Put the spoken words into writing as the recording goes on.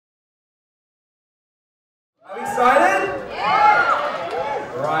Are we excited?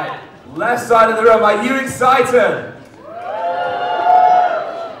 Yeah! Right, left side of the room, are you excited?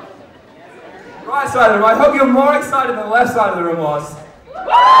 Right side of the room, I hope you're more excited than the left side of the room was.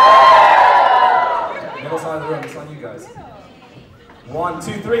 Middle side of the room, it's on you guys. 1,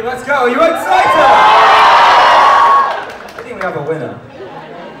 2, 3, let's go, are you excited? I think we have a winner.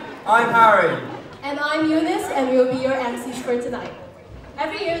 I'm Harry. And I'm Eunice, and we'll be your MCs for tonight.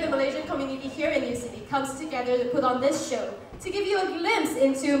 Every year, the Malaysian community here in UCD comes together to put on this show to give you a glimpse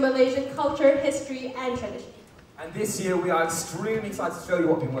into Malaysian culture, history, and tradition. And this year, we are extremely excited to show you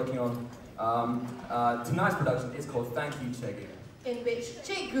what we've been working on. Tonight's production is called Thank You, Cikgu, in which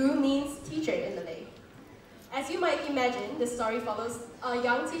Cikgu means teacher in Malay. As you might imagine, the story follows a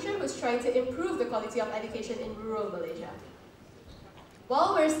young teacher who's trying to improve the quality of education in rural Malaysia.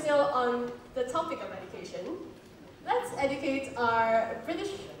 While we're still on the topic of education, let's educate our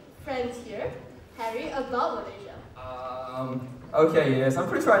British friend here, Harry, about Malaysia. Okay, yes, I'm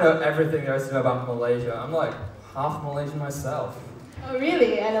pretty sure I know everything there is to know about Malaysia. I'm like half Malaysian myself. Oh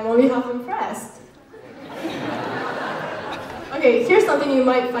really? And I'm only half impressed. Okay, here's something you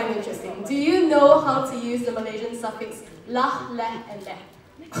might find interesting. Do you know how to use the Malaysian suffix lah, leh, and leh?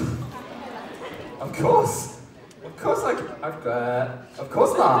 Of course! Of course not!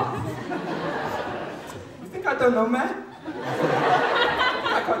 You think I don't know, man?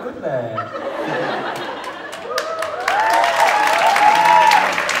 I'm quite good there.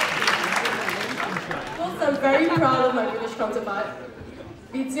 Well, I'm very proud of my British counterpart.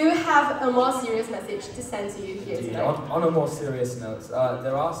 We do have a more serious message to send to you here tonight. On a more serious note,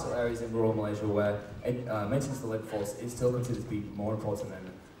 there are still areas in rural Malaysia where maintenance of the labour force is still considered to be more important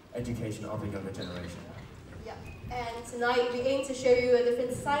than education of the younger generation. Yeah, and tonight we aim to show you a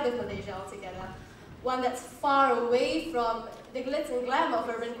different side of Malaysia altogether. One that's far away from the glitz and glam of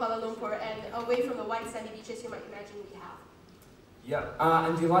urban Kuala Lumpur and away from the white sandy beaches you might imagine we have. Yeah,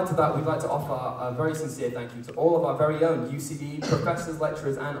 and delighted to that, we'd like to offer a very sincere thank you to all of our very own UCD professors,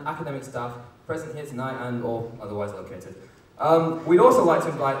 lecturers and academic staff present here tonight and or otherwise located. We'd also like to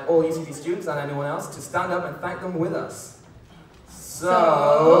invite all UCD students and anyone else to stand up and thank them with us.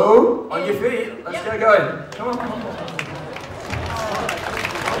 So on your feet, let's get going. Come on.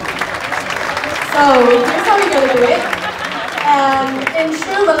 So, here's how we're going to do it. In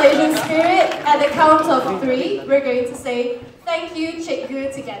true Malaysian spirit, at the count of 3, we're going to say, "Thank you,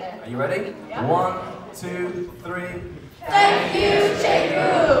 Cikgu," together. Are you ready? Yeah. 1, 2, 3. Thank you,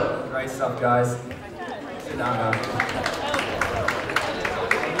 Cikgu! Great stuff, guys. Sit down now.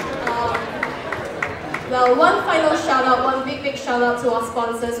 Well, one final shout out, one big shout out to our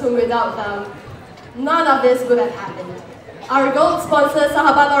sponsors, whom without them, none of this would have happened. Our gold sponsor,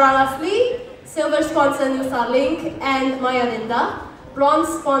 Sahabat Orang Asli, silver sponsor, Nusa Link and Maya Linda, bronze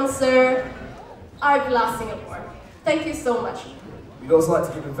sponsor, Art Glass Singapore. Thank you so much. We'd also like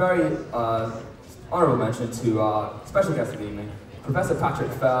to give a very honourable mention to our special guest of the evening, Professor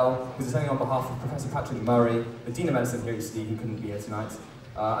Patrick Fell, who's attending on behalf of Professor Patrick Murray, the Dean of Medicine here at UCD, who couldn't be here tonight,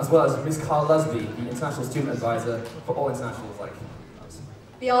 as well as Ms. Carl Lusby, the International Student Advisor for all internationals like us.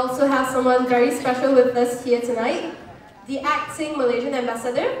 We also have someone very special with us here tonight, the acting Malaysian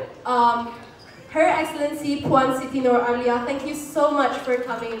ambassador, Her Excellency Puan Siti Nur Arlia. Thank you so much for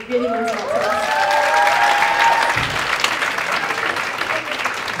coming. It really means a lot to us.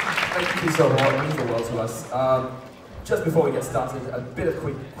 Thank you so much. It means the world to us. Just before we get started, a bit of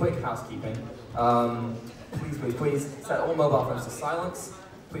quick housekeeping. Please set all mobile phones to silence.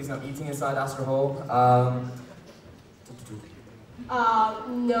 Please no eating inside Astor Hall.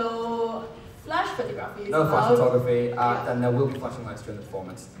 No flash photography. No flash photography. And there will be flashing lights during the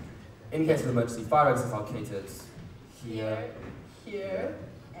performance. In case of emergency, fire exits are located here, here,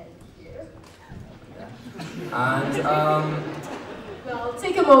 and here. Yeah. And well,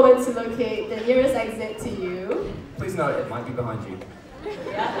 take a moment to locate the nearest exit to you. Please note it might be behind you.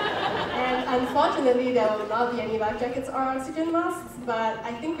 Yeah. And unfortunately, there will not be any life jackets or oxygen masks, but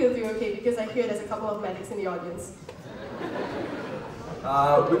I think we'll be okay because I hear there's a couple of medics in the audience.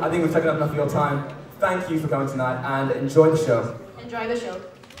 I think we've taken up enough of your time. Thank you for coming tonight and enjoy the show. Enjoy the show.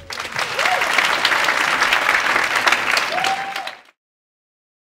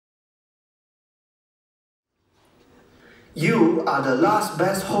 You are the last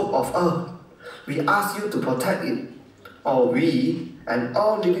best hope of Earth. We ask you to protect it, or we and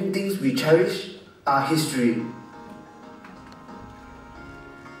all living things we cherish are history.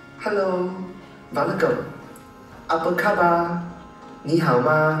 Hello, vanakkam. Apa khabar? Ni hao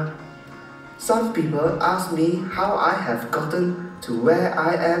ma? Some people ask me how I have gotten to where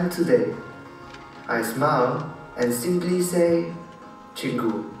I am today. I smile and simply say,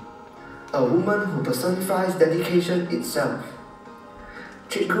 Cikgu. a woman who personifies dedication itself.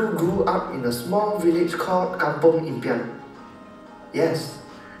 Cikgu grew up in a small village called Kampung Impian. Yes,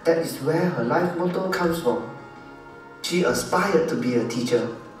 that is where her life motto comes from. She aspired to be a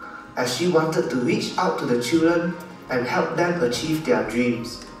teacher, as she wanted to reach out to the children and help them achieve their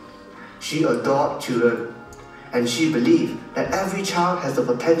dreams. She adored children, and she believed that every child has the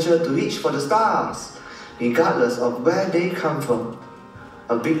potential to reach for the stars, regardless of where they come from,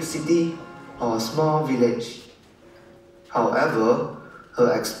 a big city or a small village. However,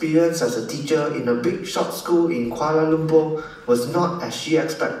 her experience as a teacher in a big short school in Kuala Lumpur was not as she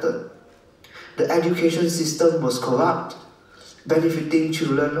expected. The education system was corrupt, benefiting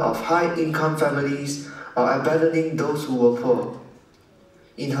children of high-income families or abandoning those who were poor.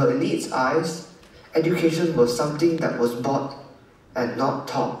 In her elite's eyes, education was something that was bought and not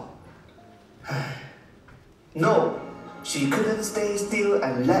taught. No, she couldn't stay still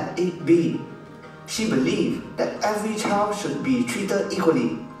and let it be. She believed that every child should be treated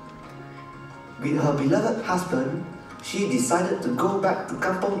equally. With her beloved husband, she decided to go back to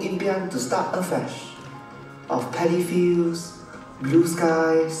Kampung Impian to start afresh. Of paddy fields, blue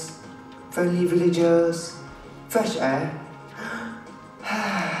skies, friendly villagers, fresh air.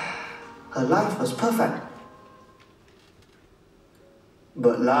 Her life was perfect.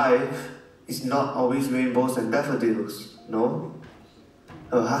 But life is not always rainbows and daffodils, no?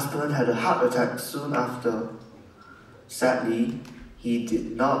 Her husband had a heart attack soon after. Sadly, he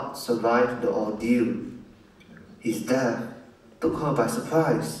did not survive the ordeal. His death took her by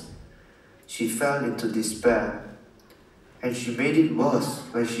surprise. She fell into despair, and she made it worse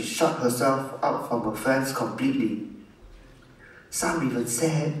when she shut herself out from her friends completely. Some even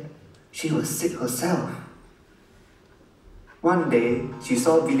said she was sick herself. One day, she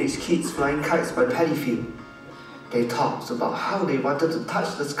saw village kids flying kites by the paddy field. They talked about how they wanted to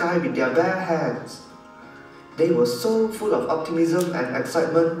touch the sky with their bare hands. They were so full of optimism and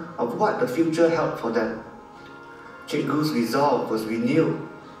excitement of what the future held for them. Cikgu's resolve was renewed,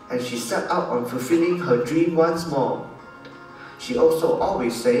 and she set out on fulfilling her dream once more. She also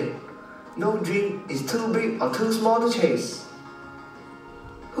always said, no dream is too big or too small to chase.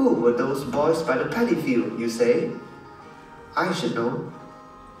 Who were those boys by the paddy field, you say? I should know.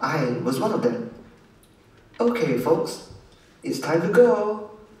 I was one of them. Okay, folks, it's time to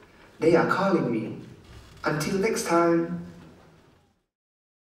go. They are calling me. Until next time.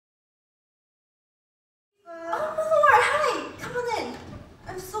 Oh, my lord, hi! Come on in.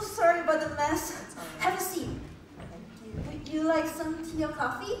 I'm so sorry about the mess. Have a seat. Would you like some tea or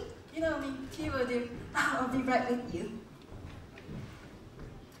coffee? You know me, tea will do. I'll be right with you.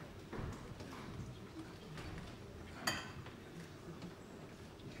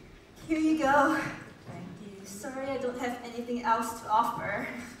 Here you go. Thank you. Sorry I don't have anything else to offer.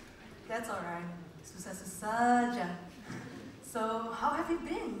 That's alright. Susah-susah aja. So, how have you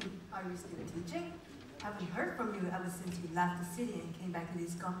been? Are you still teaching? Haven't heard from you ever since you left the city and came back to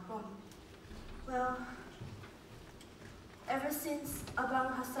this kampung. Well, ever since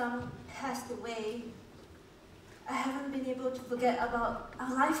Abang Hassan passed away, I haven't been able to forget about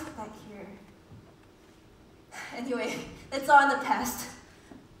our life back here. Anyway, that's all in the past.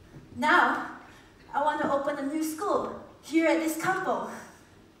 Now, I want to open a new school here at this kampung.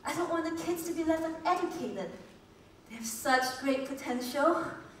 I don't want the kids to be left uneducated. They have such great potential.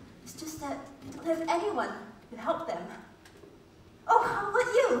 It's just that we don't have anyone to help them. Oh, how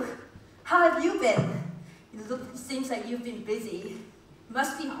about you? How have you been? It seems like you've been busy. It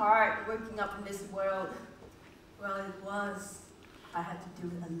must be hard working up in this world. Well, it was. I had to deal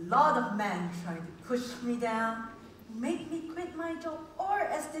with a lot of men trying to push me down, make me quit my job, or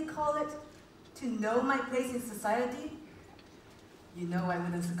as they call it, to know my place in society. You know I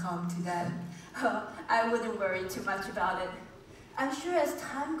wouldn't succumb to that. I wouldn't worry too much about it. I'm sure as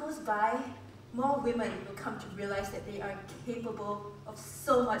time goes by, more women will come to realize that they are capable of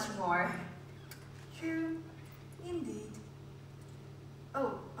so much more. True, indeed.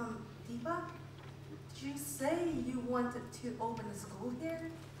 Oh, Deepa, did you say you wanted to open a school here?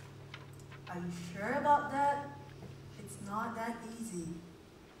 Are you sure about that? It's not that easy.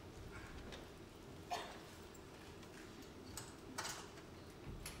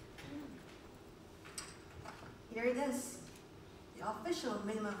 Here it is. The official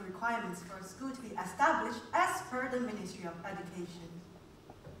minimum requirements for a school to be established as per the Ministry of Education.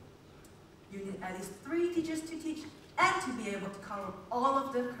 You need at least 3 teachers to teach and to be able to cover all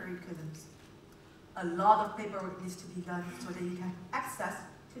of the curriculums. A lot of paperwork needs to be done so that you can have access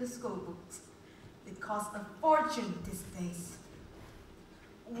to the school books. It costs a fortune these days.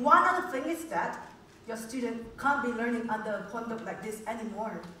 One other thing is that your student can't be learning under a pondok like this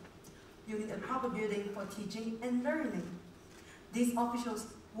anymore. You need a proper building for teaching and learning. These officials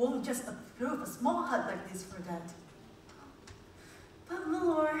won't just approve a small hut like this for that. But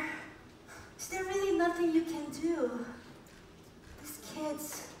Malor, is there really nothing you can do? These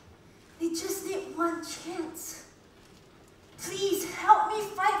kids, they just need one chance. Please help me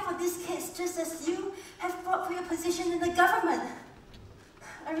fight for these kids just as you have fought for your position in the government.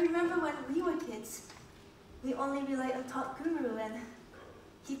 I remember when we were kids, we only relied on Top Guru and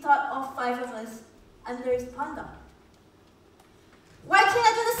he taught all 5 of us under his conduct. Why can't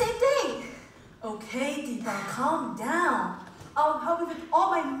I do the same thing? Okay, Deepa, calm down. I'll help you with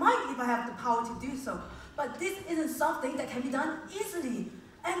all my might if I have the power to do so. But this isn't something that can be done easily.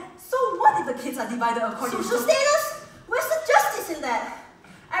 And so what if the kids are divided according Social to... status? Where's the justice in that?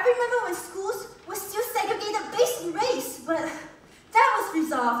 I remember when schools were still segregated based on race, but that was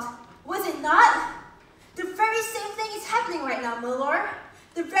resolved, was it not? The very same thing is happening right now, Malor.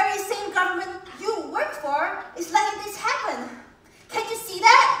 The very same government you work for is letting this happen. Can't you see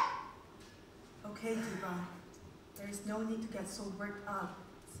that? Okay, Deepa. There is no need to get so worked up.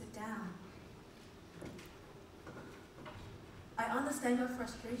 Sit down. I understand your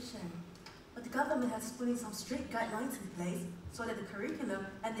frustration, but the government has put in some strict guidelines in place so that the curriculum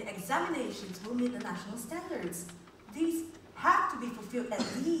and the examinations will meet the national standards. These have to be fulfilled at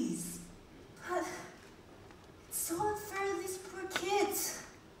least. But it's so unfair to these poor kids.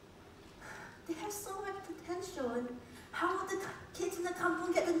 They have so much potential, and how will the kids in the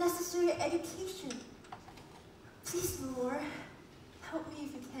kampung get the necessary education? Please, Lord, help me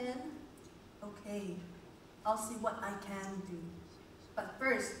if you can. Okay, I'll see what I can do. But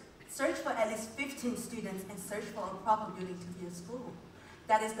first, search for at least 15 students and search for a proper building to be a school.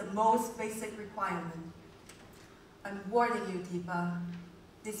 That is the most basic requirement. I'm warning you, Deepa.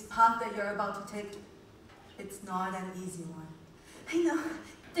 This path that you're about to take, it's not an easy one. I know.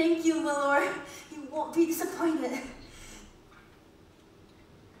 Thank you, my lord. You won't be disappointed.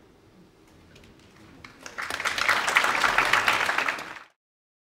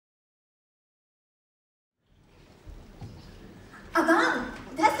 Abang,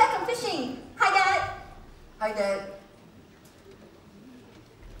 Dad's back from fishing. Hi, Dad. Hi, Dad.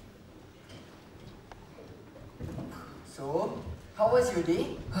 So, how was your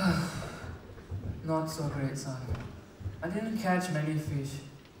day? Not so great, son. I didn't catch many fish.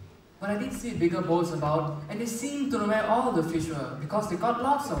 But I did see bigger boats about, and they seemed to know where all the fish were because they caught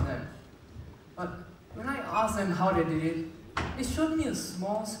lots of them. But when I asked them how they did it, they showed me a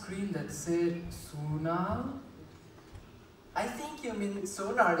small screen that said sonar. I think you mean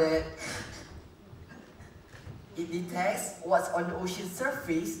sonar, Dad. It detects what's on the ocean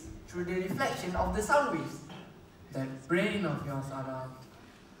surface through the reflection of the sound waves. That brain of yours, Adam,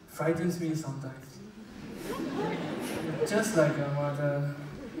 frightens me sometimes. Just like your mother.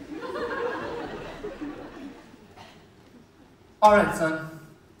 Alright, son.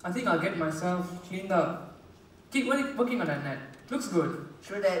 I think I'll get myself cleaned up. Keep working on that net. Looks good.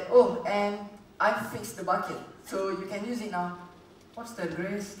 Sure, Dad. Oh, and I fixed the bucket, so you can use it now. What's that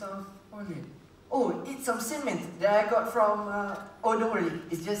grey stuff on it? Oh, it's some cement that I got from... oh, don't worry.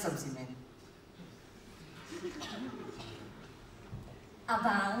 It's just some cement.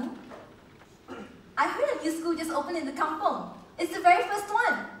 Abang, I heard a new school just opened in the kampung. It's the very first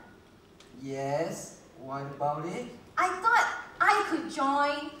one. Yes, what about it? I thought I could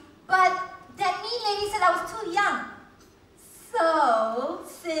join, but that mean lady said I was too young. So,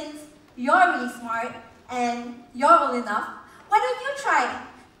 since you're really smart and you're old enough, why don't you try?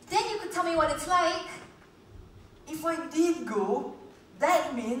 Then you could tell me what it's like. If I did go,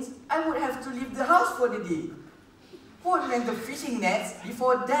 that means I would have to leave the house for the day. Who'd mend the fishing nets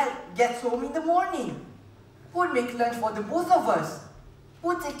before Dad gets home in the morning? Who'd make lunch for the both of us?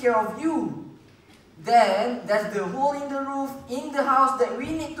 Who'd take care of you? Then there's the hole in the roof in the house that we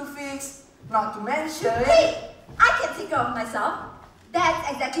need to fix, not to mention... Hey! I can take care of myself.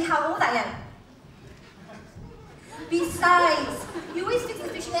 That's exactly how old I am. Besides, you always fix the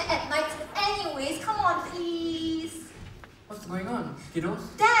fishing net at night anyways. Come on, please. What's going on,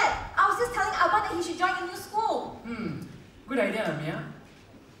 kiddos? Dad, I was just telling Abang that he should join a new school. Good idea, Mia.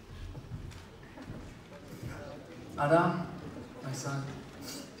 Adam, my son.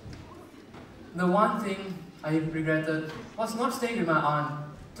 The one thing I regretted was not staying with my aunt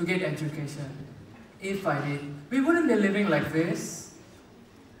to get education. If I did, we wouldn't be living like this.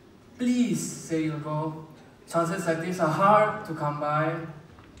 Please say you'll go. Chances like this are hard to come by.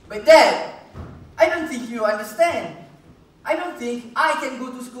 But Dad, I don't think you understand. I don't think I can go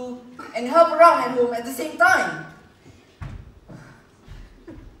to school and help around at home at the same time.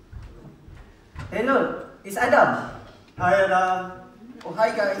 Hello, it's Adam. Hi Adam. Oh,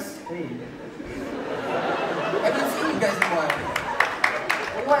 hi guys. Hey. Haven't seen you guys in a while.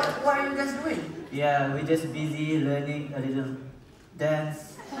 What are you guys doing? Yeah, we're just busy learning a little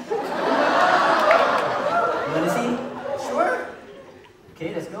dance. You wanna see? Sure.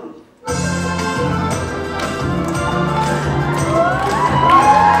 Okay, let's go.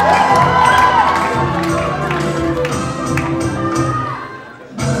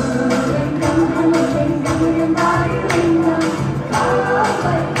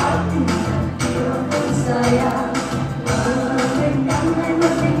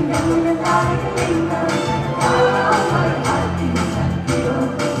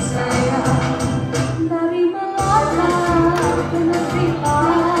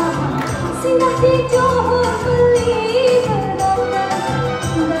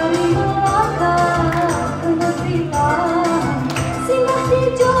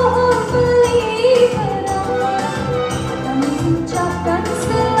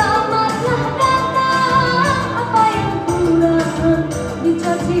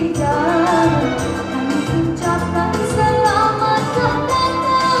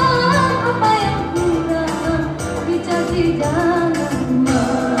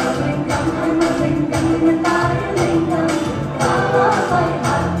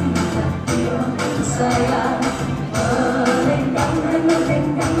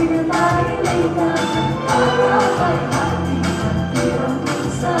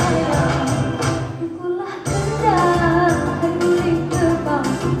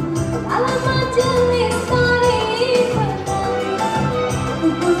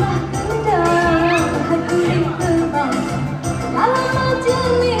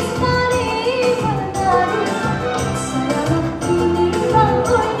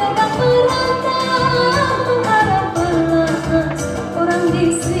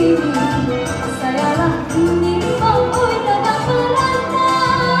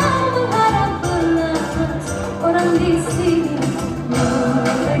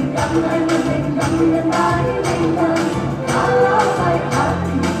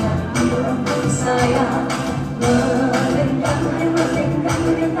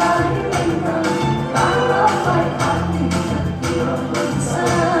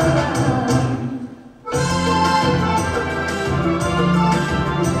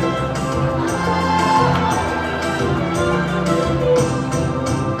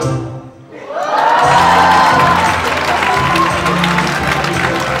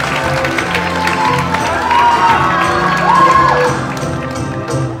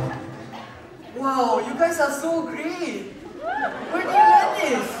 Wow, you guys are so great. Where did you learn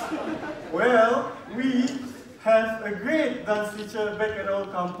this? Well, we have a great dance teacher back at our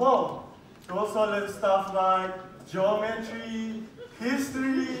kampong. She also learned stuff like geometry,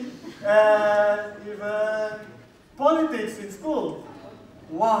 history, and even politics in school.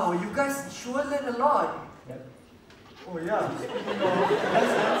 Wow, you guys sure learn a lot. Oh yeah, speaking of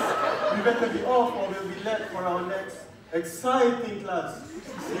lessons, we better be off or we'll be late for our next exciting class.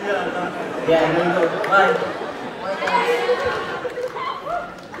 See ya, Nana. Yeah, there we go. Bye. Bye guys.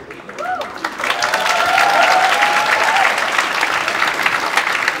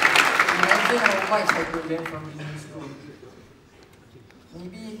 Imagine how much I could learn from being in school.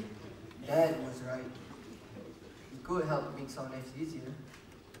 Maybe Dad was right. He could help make some lives easier.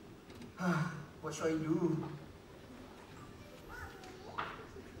 What should I do?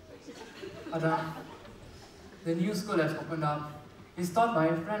 Adam, the new school that's opened up is taught by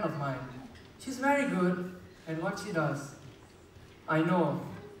a friend of mine. She's very good at what she does. I know,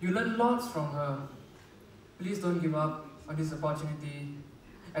 you learn lots from her. Please don't give up on this opportunity,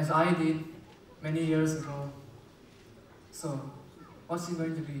 as I did many years ago. So, what's it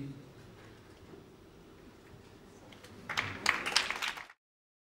going to be?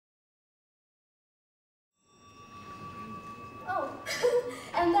 Oh,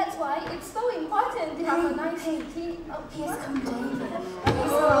 and that's why it's so important to have a nice team. Oh, Here's what? come David.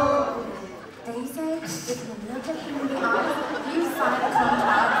 They say if you look at him in the eye, you sign a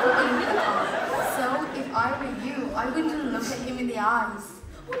contract for him in the eye. So if I were you, I wouldn't look at him in the eyes.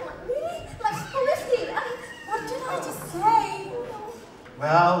 Oh, really? Like honesty. What did I just say?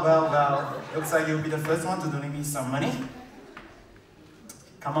 Well. Looks like you'll be the first one to donate me some money.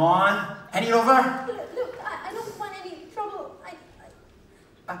 Come on, hand it over. Look, I don't want any trouble.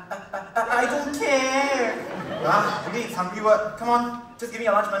 I don't care. Okay, it's hungry word. Come on, just give me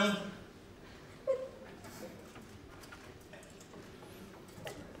your lunch money.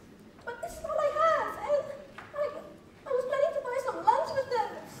 But this is all I have. And I was planning to buy some lunch with them.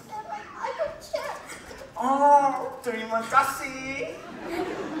 And I could share. Oh, terima kasih.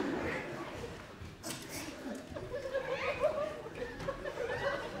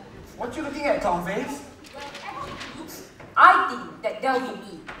 What you looking at, clown face? I think that they'll be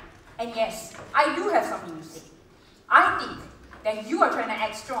me. And yes, I do have something to say. I think that you are trying to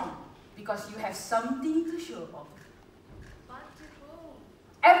act strong because you have something to show off.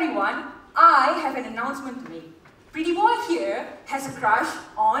 Everyone, I have an announcement to make. Pretty boy here has a crush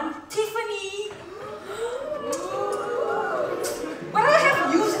on Tiffany. But I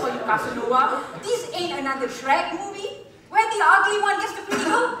have news for you, Casanova. This ain't another Shrek movie where the ugly one gets the pretty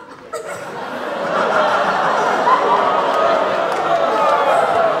girl.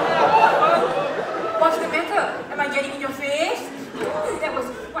 What's the matter? Am I getting in your face? That was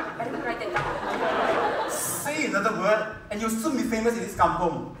what? I better write that down. Say another word, and you'll soon be famous in this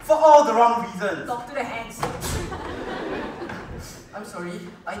kampong for all the wrong reasons. Talk to the hands. I'm sorry,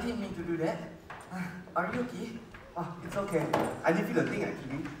 I didn't mean to do that. Are you okay? Oh, it's okay. I didn't feel a thing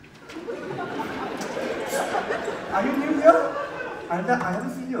actually. Are you new here? I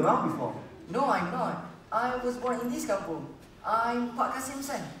haven't seen you around before. No, I'm not. I was born in this kampung. I'm Pak Kasim's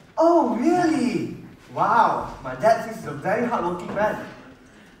son. Oh, really? Wow, my dad says he's a very hardworking man.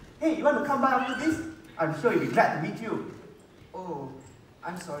 Hey, you want to come by after this? I'm sure he'll be glad to meet you. Oh,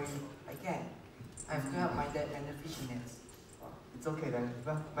 I'm sorry, I can't. I have to help my dad and the fishing nets. It's okay then.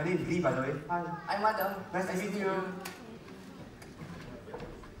 Well, my name is Lee, by the way. Hi. I'm Adam. Nice to meet you.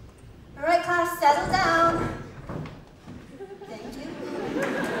 Alright, class, settle down. Thank you.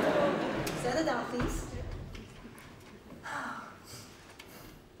 Settle down, please.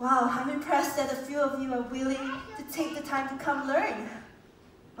 Wow, I'm impressed that a few of you are willing to take the time to come learn.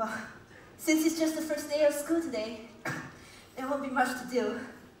 Well, since it's just the first day of school today, there won't be much to do.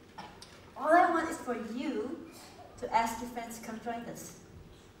 All I want is for you to ask your friends to come join us.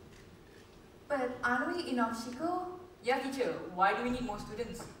 But aren't we in obstacle? Yeah, teacher. Why do we need more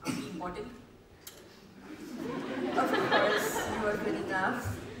students? Are we important? Of course, you are good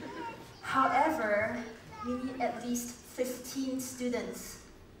enough. However, we need at least 15 students,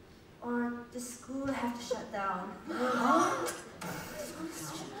 or the school will have to shut down.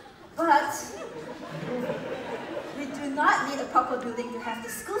 But we do not need a proper building to have the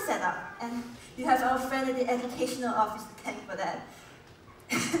school set up, and you have our friend at the educational office to thank for that.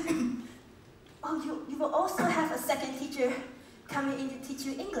 Oh, you will also have a second teacher coming in to teach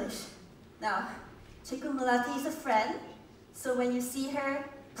you English. Now, Cikgu Melati is a friend, so when you see her,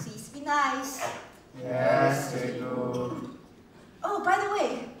 please be nice. Yes, Cikgu. Oh, by the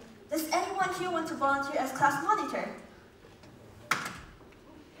way, does anyone here want to volunteer as class monitor?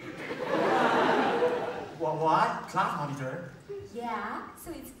 What? Class monitor? Yeah,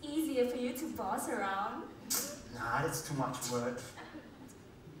 so it's easier for you to boss around. Nah, that's too much work.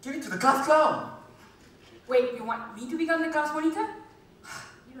 Give it to the class clown. Wait, you want me to become the class monitor?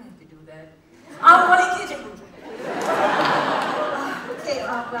 You don't have to do that. I'll volunteer, Cikgu. Okay,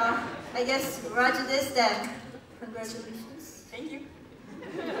 well, I guess roger this then. Congratulations. Thank you.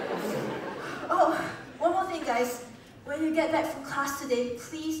 Oh, one more thing, guys. When you get back from class today,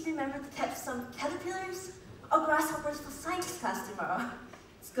 please remember to catch some caterpillars or grasshoppers for science class tomorrow.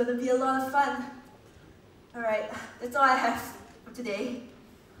 It's gonna be a lot of fun. Alright, that's all I have for today.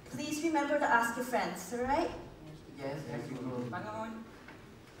 Please remember to ask your friends, alright? Yes, Cikgu. Bangun.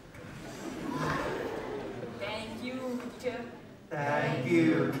 Thank you, teacher. Thank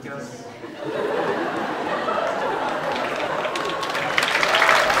you, teachers.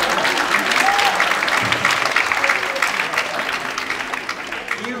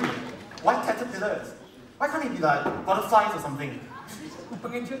 Ew. Why caterpillars? Why can't it be like butterflies or something?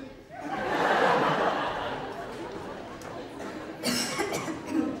 Pengecut.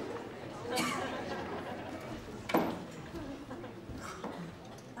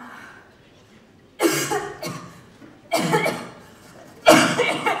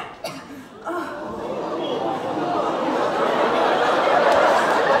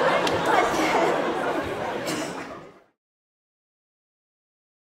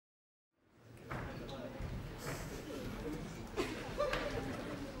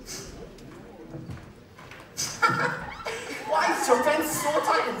 Why is your pants so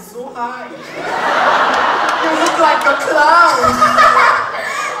tight and so high? You look like a clown!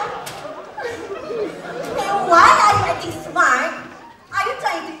 Hey, why are you acting smart? Are you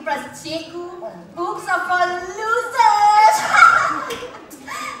trying to impress Cikgu? Books are for losers!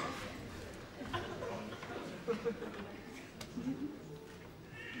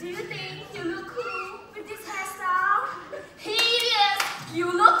 Do you think you look cool with this hairstyle? Hideous! You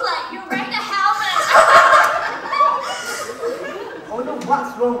look like you're wearing a helmet! I wonder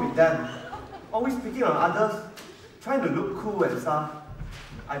what's wrong with them. Always picking on others, trying to look cool and stuff.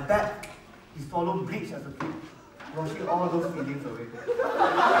 I bet he swallowed bleach as a kid, washing all those feelings away.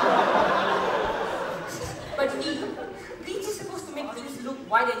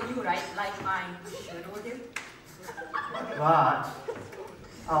 But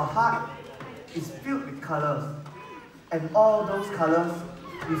our heart is filled with colors, and all those colors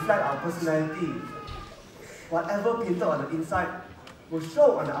reflect our personality. Whatever painted on the inside will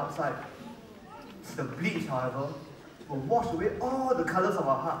show on the outside. The bleach, however, will wash away all the colors of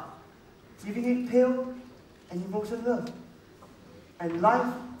our heart, leaving it pale and emotionless. And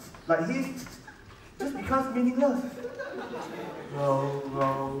life, like his, just becomes meaningless. Row,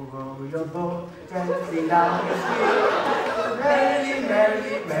 row, row your boat gently down the stream. Merrily,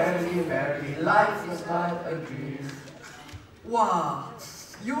 merrily, merrily, merrily, life was but a dream. Wow,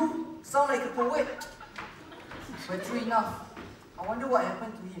 you sound like a poet. But true enough, I wonder what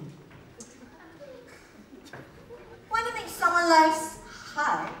happened to him. When you make someone's life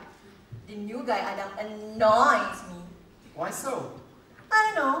hard, the new guy Adam annoys me. Why so?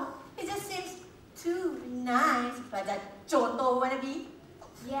 I don't know, it just seems too nice, like that Joto wannabe.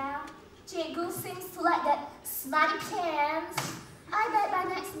 Yeah, Cikgu seems to like that smarty pants. I bet by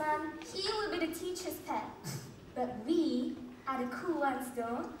next month he will be the teacher's pet. But we are the cool ones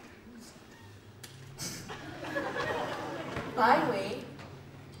though. By the way,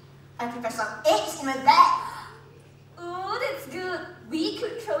 I prepared some eggs in my bag. Ooh, that's good. We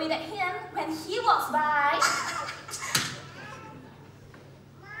could throw it at him when he walks by.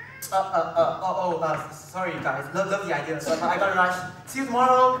 Sorry guys, love the idea, so I gotta rush. See you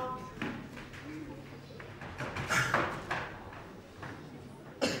tomorrow.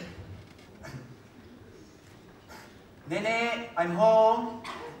 Nene, I'm home.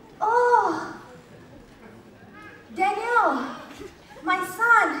 Oh, Daniel, my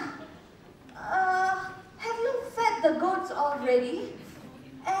son. Have you fed the goats already?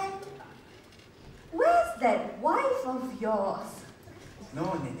 And where's that wife of yours?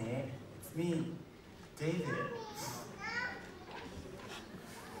 No, Nene, it's me, David.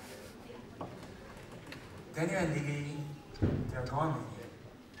 Daniel and Lily, they're gone, Nene.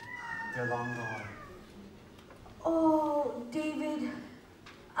 They're long gone. Oh, David,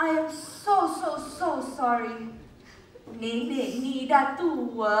 I am so sorry. Nenek ni dah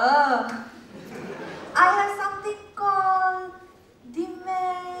tua. I have something called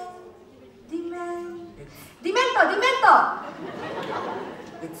dementor.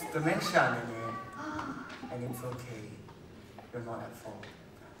 It's dementia, Nene. And it's okay. You're not at fault.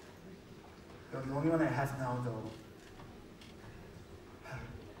 You're the only one I have now, though.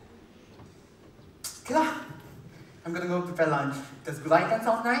 Okay lah. I'm gonna go prepare lunch. Does gulai ikan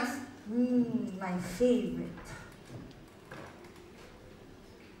sound nice? My favorite.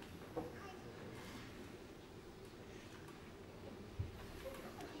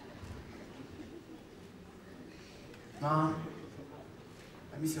 Mom,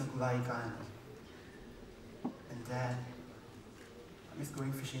 I miss your gulai ikan. And Dad, I miss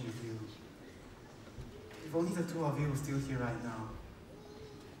going fishing with you. If only the two of you were still here right now,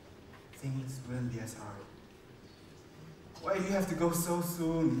 things wouldn't be as hard. Why do you have to go so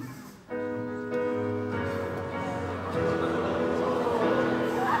soon?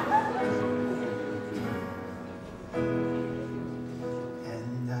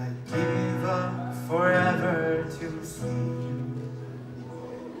 And I give up forever to see you,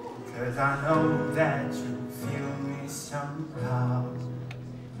 'cause I know that you feel me somehow.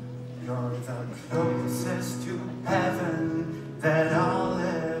 You're the closest to heaven that I'll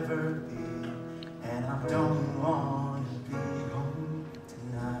ever be, and I don't want to be home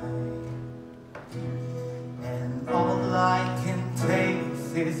tonight. And all I can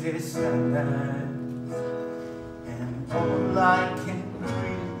taste is this sadness, and all I can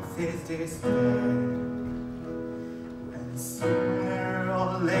breathe is despair. And sooner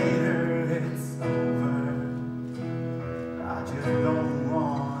or later it's over. I just don't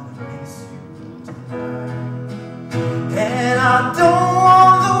want to miss you tonight. And I don't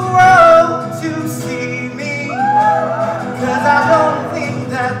want the world to see me, 'cause I don't think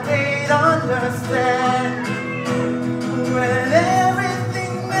that they'd understand when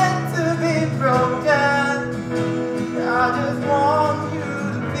everything meant to be broken. I just want you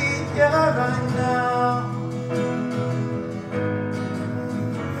to be here right now.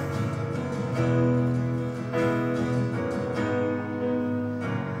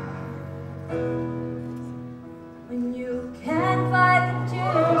 When you can't fight the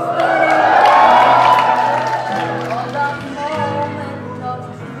tears, or the moment of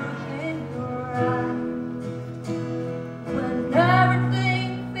truth in your eyes,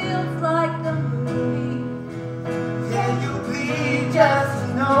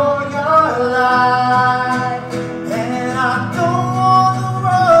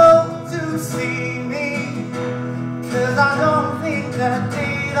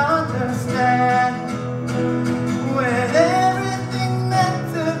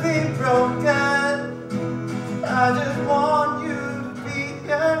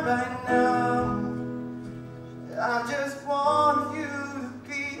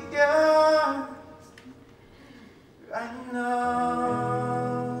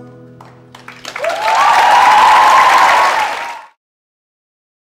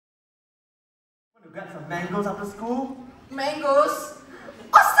 grab some mangoes after school? Mangoes?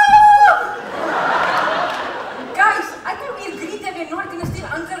 Awesome! Guys, I thought we agreed that we're not going to steal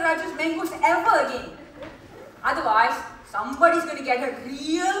Uncle Raju's mangoes ever again. Otherwise, somebody's going to get hurt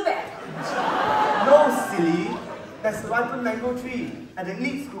real bad. No, silly. There's a ripened mango tree at the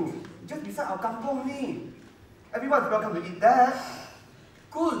elite school, just beside our kampong ni. Everyone's welcome to eat there.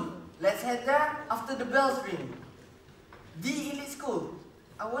 Cool. Let's head there after the bells ring. The elite school.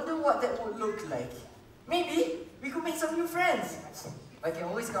 I wonder what that would look like. Maybe we could make some new friends. I can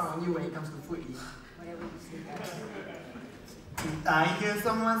always count on you when it comes to food. Whatever you say. Did I hear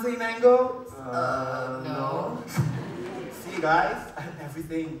someone say mango? No. See guys, I have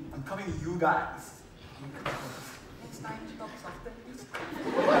everything. I'm coming with you guys. Next time, talk softer, please.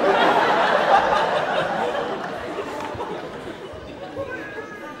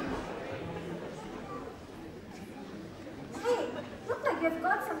 Hey, look like you've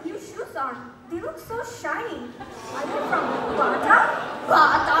got some new shoes on. They look so shiny. Are you from Bata?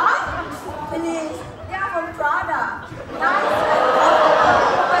 Bata? Please, they are from Prada. Nice and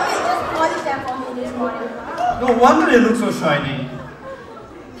comfortable. But they just polished them for me this morning. No wonder they look so shiny.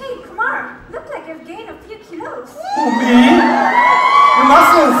 Hey, Kumar, look like you've gained a few kilos. Who, me? Your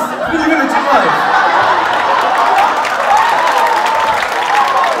muscles! You live in a gym life.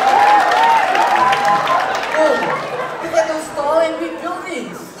 Oh, look at those tall and big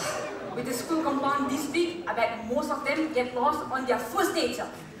buildings. With the school compound this big, I bet most of them get lost on their first day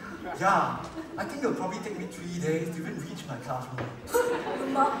itself. Yeah, I think it'll probably take me 3 days to even reach my classroom.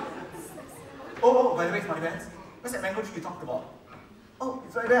 Oh, by the way, Smarty Pants, where's that mango tree you talked about? Oh,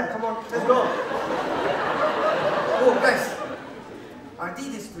 it's right there. Come on, let's go. Oh, guys. Are they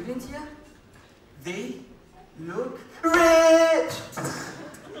the students here? They look rich!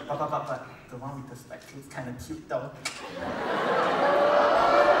 But, the one with the spectacles kind of cute though.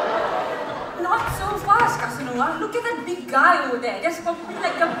 Not so fast, Casanova. Look at that big guy over there. That's probably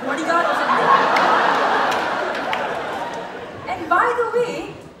like a bodyguard or something. And by the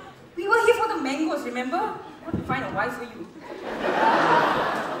way, we were here for the mangoes, remember? I want to find a wife for you.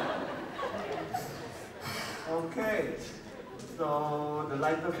 Okay, so the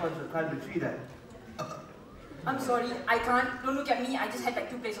lightest one should climb the tree then. I'm sorry, I can't. Don't look at me. I just had like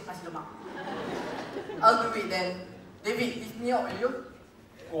 2 plates of nasi lemak. I'll do it then. David, lift me up, will you?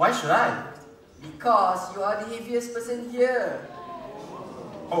 Why should I? Because you are the heaviest person here.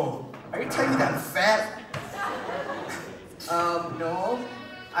 Oh, are you telling me that I'm fat? No.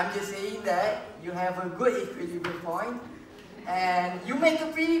 I'm just saying that you have a good equilibrium point and you make a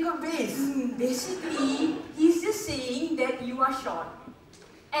pretty good base. Basically, he's just saying that you are short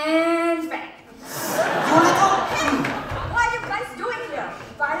and fat. You little What are you guys doing here?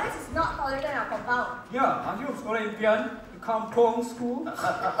 Violence is not tolerated in our compound. Yeah, aren't you from Olympian? The kampong school?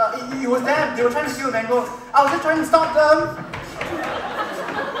 It was them. They were trying to steal mangoes. I was just trying to stop them.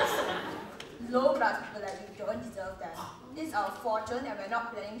 Low class people like you don't deserve that. This is our fortune and we're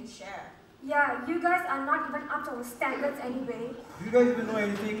not planning to share. Yeah, you guys are not even up to our standards anyway. Do you guys even know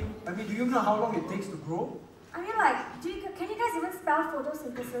anything? I mean, do you know how long it takes to grow? I mean, like, can you guys even spell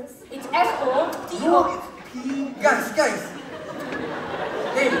photosynthesis? It's F-O-T-O. No, it's P. Guys.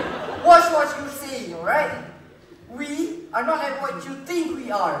 Hey, watch what you say, alright? We are not like what you think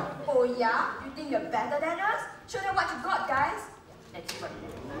we are. Oh yeah? You think you're better than us? Show them what you got, guys. That's right.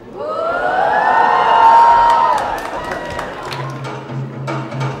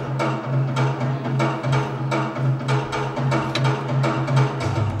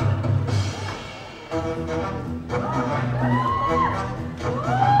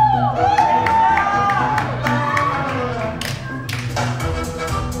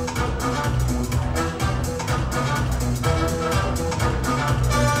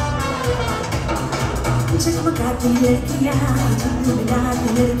 चकमकाती लड़कियाँ झिलमिलाती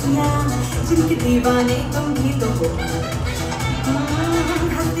लड़कियाँ जिनके दीवाने तुम भी तो हो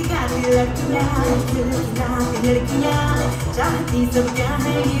हंसती गाती लड़कियाँ खिलखिलाती लड़कियाँ चाहती सब क्या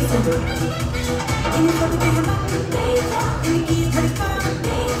है ये सुनो इन सब के हम इनकी धड़कन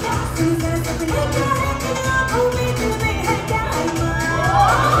सुन जरा सपने क्या है कि आँखों में तुम्हें है क्या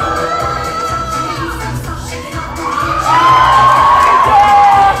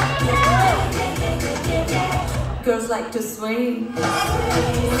Girls like to swing.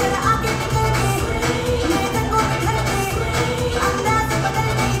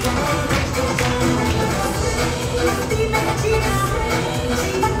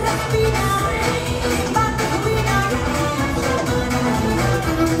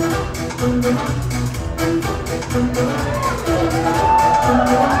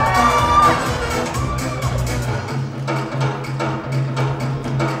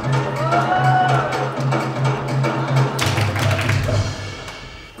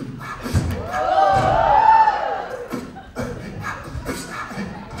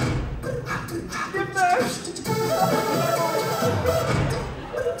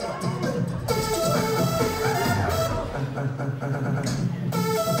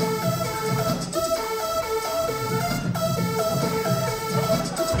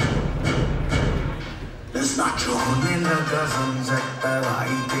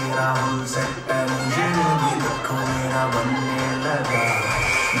 Rahul से मुझे भी देखो मेरा बनने लगा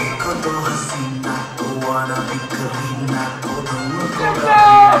देखो तो हसीना तो आना भी करीना तो तुमको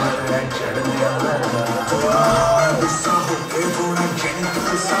चढ़ने लगा थोड़ा गुस्सा होके थोड़ा जेंटल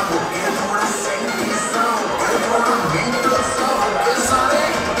सा होके थोड़ा सेंटी सा होके थोड़ा मेंटल सा होके सारे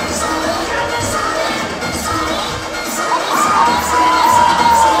सारे सारे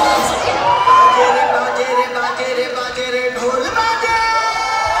बाजे रे ढोल बाजे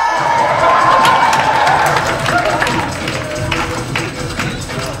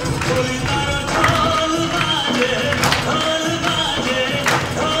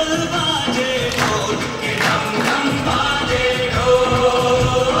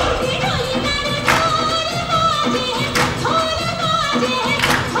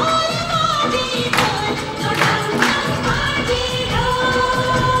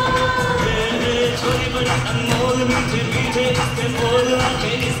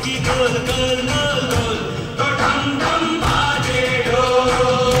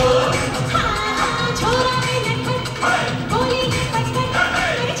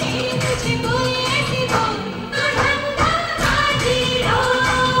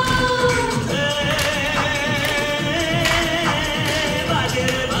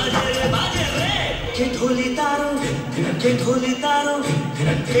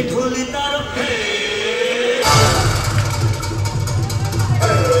के ढोली तारो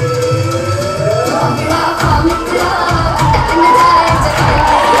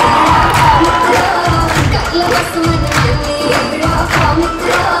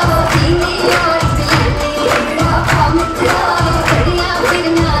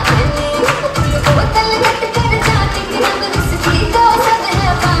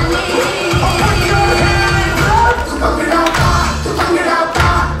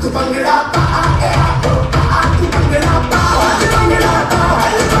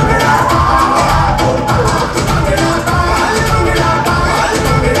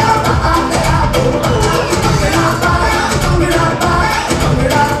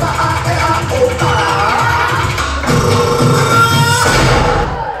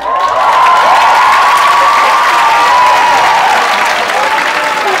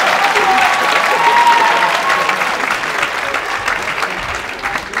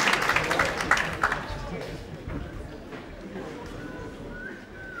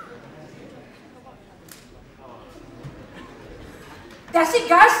That's it,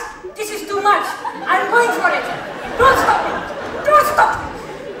 guys. This is too much. I'm going for it. Don't stop me. Don't stop me.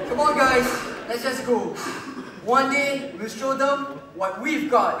 Come on, guys. Let's just go. One day, we'll show them what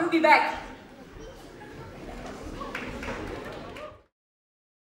we've got. We'll be back.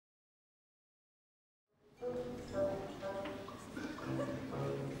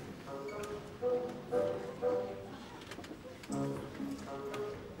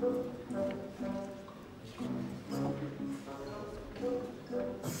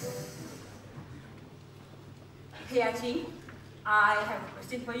 Hey Achi, I have a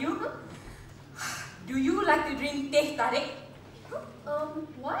question for you. Do you like to drink teh tarik?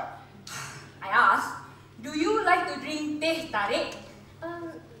 What? I asked, do you like to drink teh tarik?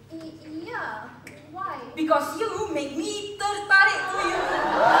 Yeah. Why? Because you make me tertarik to you.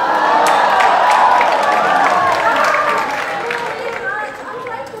 I'm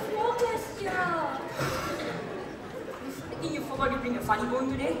trying to focus here. I think you forgot to bring a funny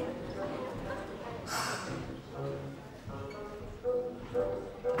bone today.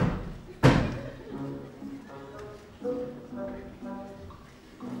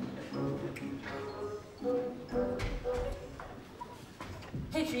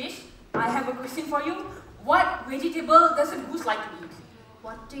 Hey Trish, I have a question for you. What vegetable does a goose like to eat?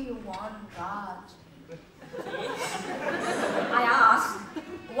 What do you want, Raj? Okay. I asked,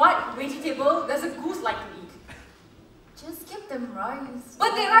 what vegetable does a goose like to eat? Just give them rice.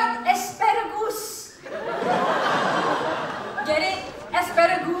 But they like asparagus. Get it?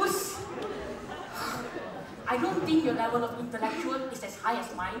 Asparagus. I don't think your level of intellectual is as high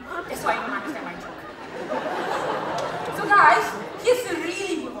as mine. That's why I don't understand my joke. So guys, here's a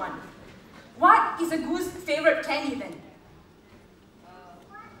really good one. What is a goose's favorite candy then?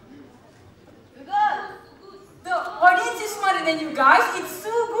 The audience is smarter than you guys. It's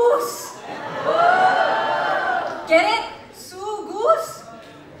Sue Goose. Get it? Sue Goose?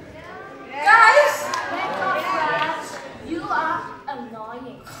 Guys? You are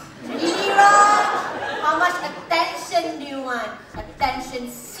annoying. Really, Raj? How much attention do you want? Attention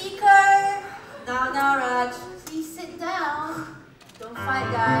seeker? Now, Raj. Please sit down. Don't fight,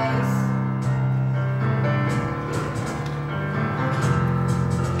 guys.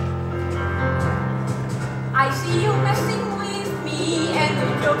 I see you messing with me. me and the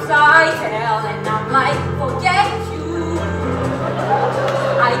jokes I tell, and I'm like, forget you.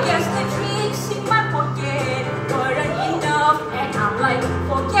 I guess the tricks in my pocket weren't enough, and I'm like,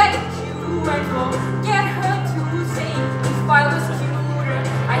 forget you and forget her too. Say if I was cuter,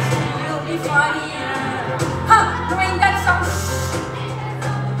 I'd still be funnier. Huh, knowing that some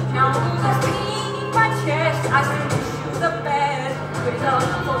now there's pain in my chest, I still wish you the best, without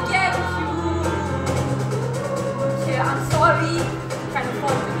forget you. Yeah, I'm sorry, can't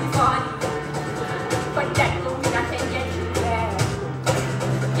afford to be funny, but that don't mean I can get you there.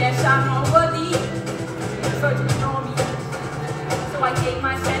 Yes, I'm not worthy, prefer to ignore me, so I take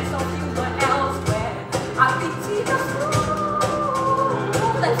my sense of humor elsewhere. I pity the fool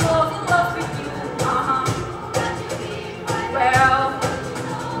that falls in love with you. Well,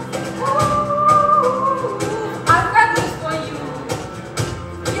 I've got news for you.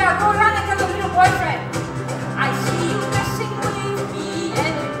 Yeah, go run and get a little boyfriend. I see you messing with me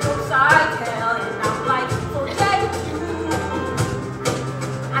and the jokes I tell, and I'm like, forget you.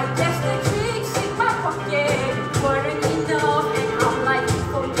 I guess the tricks in my pocket weren't enough, and I'm like,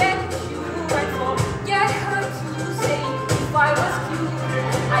 forget you and forget her too. Say if I was cute,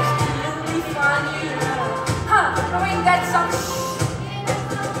 I'd still be funnier. Huh, knowing that some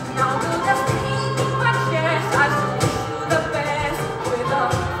now will just pain in my chest, I still wish you the best,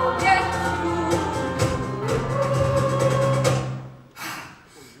 without forget you.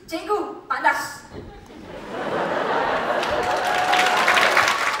 Cikgu, panas.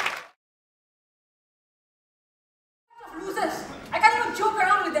 Losers, I can't even joke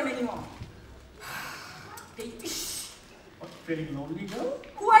around with them anymore. What, feeling lonely, girl?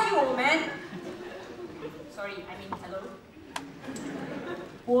 Who are you, old man? Sorry, I mean hello.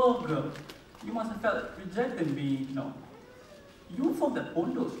 Poor girl. You must have felt rejected being ignored. You from the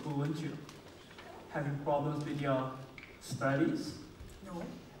pondok school, weren't you? Having problems with your studies? No.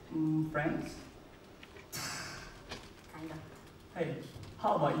 Friends? Kinda. Hey,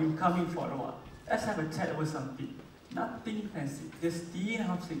 how about you come in for a while? Let's have a chat over something. Nothing fancy, just tea and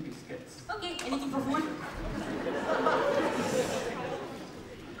house biscuits. Okay, anything for food?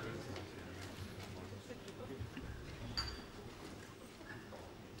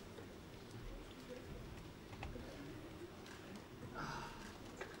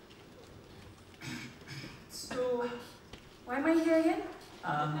 So, why am I here again?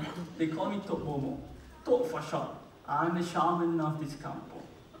 They call me Tok Bomo. Tok for short. I'm the shaman of this kampung.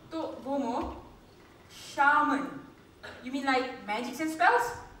 Tok Bomo? Shaman? You mean like magics and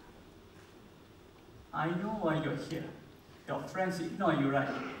spells? I know why you're here. Your friends ignore you, right?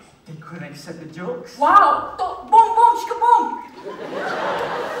 They couldn't accept the jokes. Wow! Tok Bom Bom Chicka Bom!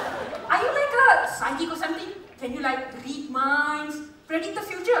 Are you like a psychic or something? Can you like read minds, predict the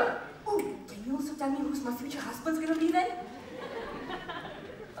future? Ooh, can you also tell me who's my future husband's gonna be then?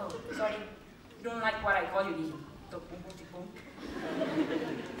 Oh, sorry. You don't like what I call you, do you? Tok Bom Bom Chicka Bom.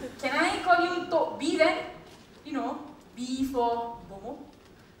 Can I call you Tok B then? You know, B for Bomo.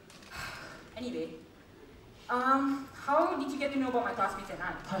 Anyway, how did you get to know about my classmates and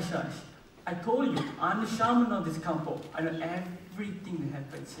I? Hush, hush. I told you, I'm the shaman of this kampung. I know everything that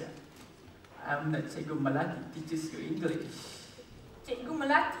happens here. I'm the Cikgu Melati, teaches you English. Cikgu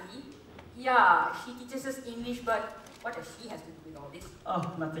Melati? Yeah, she teaches us English, but what does she have to do with all this?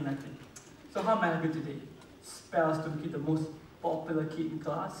 Oh, nothing. So how may I help you today? Spells to make you the most popular kid in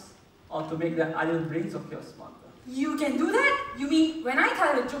class? Or to make the idle brains of yours smarter? You can do that? You mean when I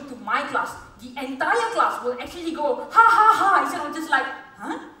tell a joke to my class, the entire class will actually go ha ha ha instead of just like,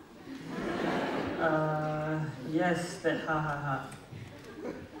 huh? Yes, that ha ha ha.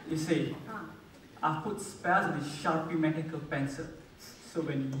 You see, I put spells in this Sharpie mechanical pencil. So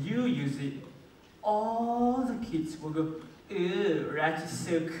when you use it, all the kids will go, ew, Raj is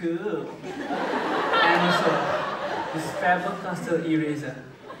so cool. And also, this Faber-Castell eraser.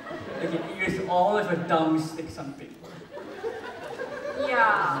 They can erase all of your dumb mistakes something.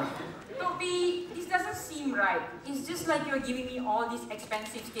 Yeah. Toby, this doesn't seem right. It's just like you're giving me all these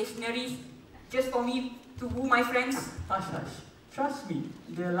expensive stationeries just for me to woo my friends. Hush, hush. Trust me,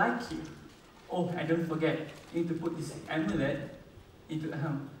 they'll like you. Oh, and don't forget, you need to put this amulet into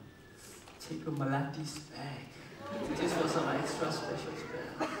Cikgu Melati's bag. Just for some extra special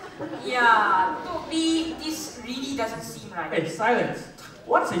spell. Yeah, Toby, this really doesn't seem right. Hey, silence!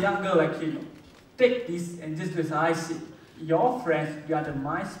 What's a young girl like you? Take this and just do as I say. Your friends will be under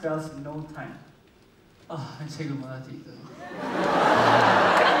my spells in no time. Oh, and Cikgu Melati.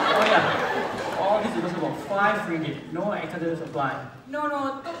 Oh yeah, all this is also about 5 ringgit. No extra supply.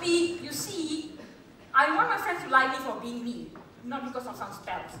 No, Toby, you see, I want my friends to like me for being me, not because of some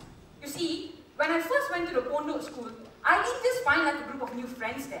spells. You see, when I first went to the pondok school, I didn't just find like a group of new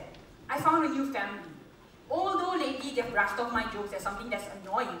friends there. I found a new family. Although lately they've brushed off my jokes as something that's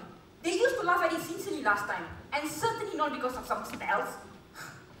annoying, they used to laugh at it sincerely last time, and certainly not because of some spells.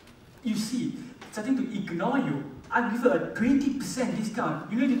 You see, starting to ignore you. I give her a 20%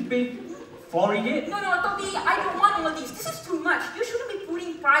 discount. You need to pay for it. No, Toby, I don't want all this. This is too much. You shouldn't be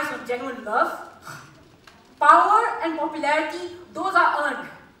putting price on genuine love. Power and popularity, those are earned,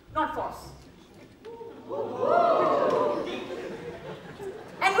 not forced.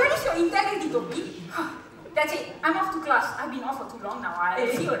 And where is your integrity, Toby? That's it. I'm off to class. I've been off for too long now. I'll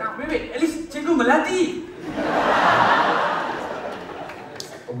see you around. Wait. At least Cikgu melatih.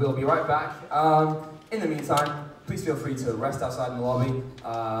 We'll be right back. In the meantime, please feel free to rest outside in the lobby.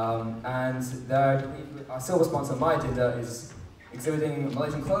 And there, our silver sponsor, MNight, is exhibiting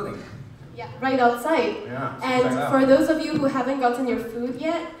Malaysian clothing. Yeah, right outside. Yeah, and for those of you who haven't gotten your food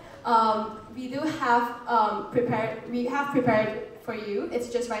yet, we do have prepared for you. It's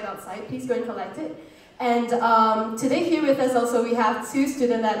just right outside. Please go and collect it. And today here with us also we have two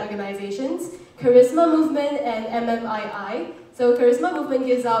student-led organizations, Charisma Movement and MNight. So Charisma Movement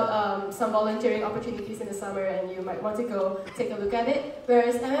gives out some volunteering opportunities in the summer, and you might want to go take a look at it.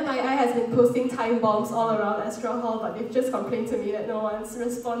 Whereas MNight has been posting time bombs all around Astro Hall, but they've just complained to me that no one's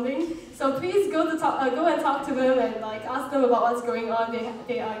responding. So please go and talk to them and ask them about what's going on.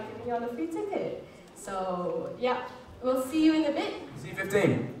 They are giving out a free ticket. So yeah, we'll see you in a bit. See you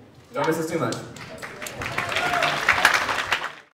 15. Don't miss us too much.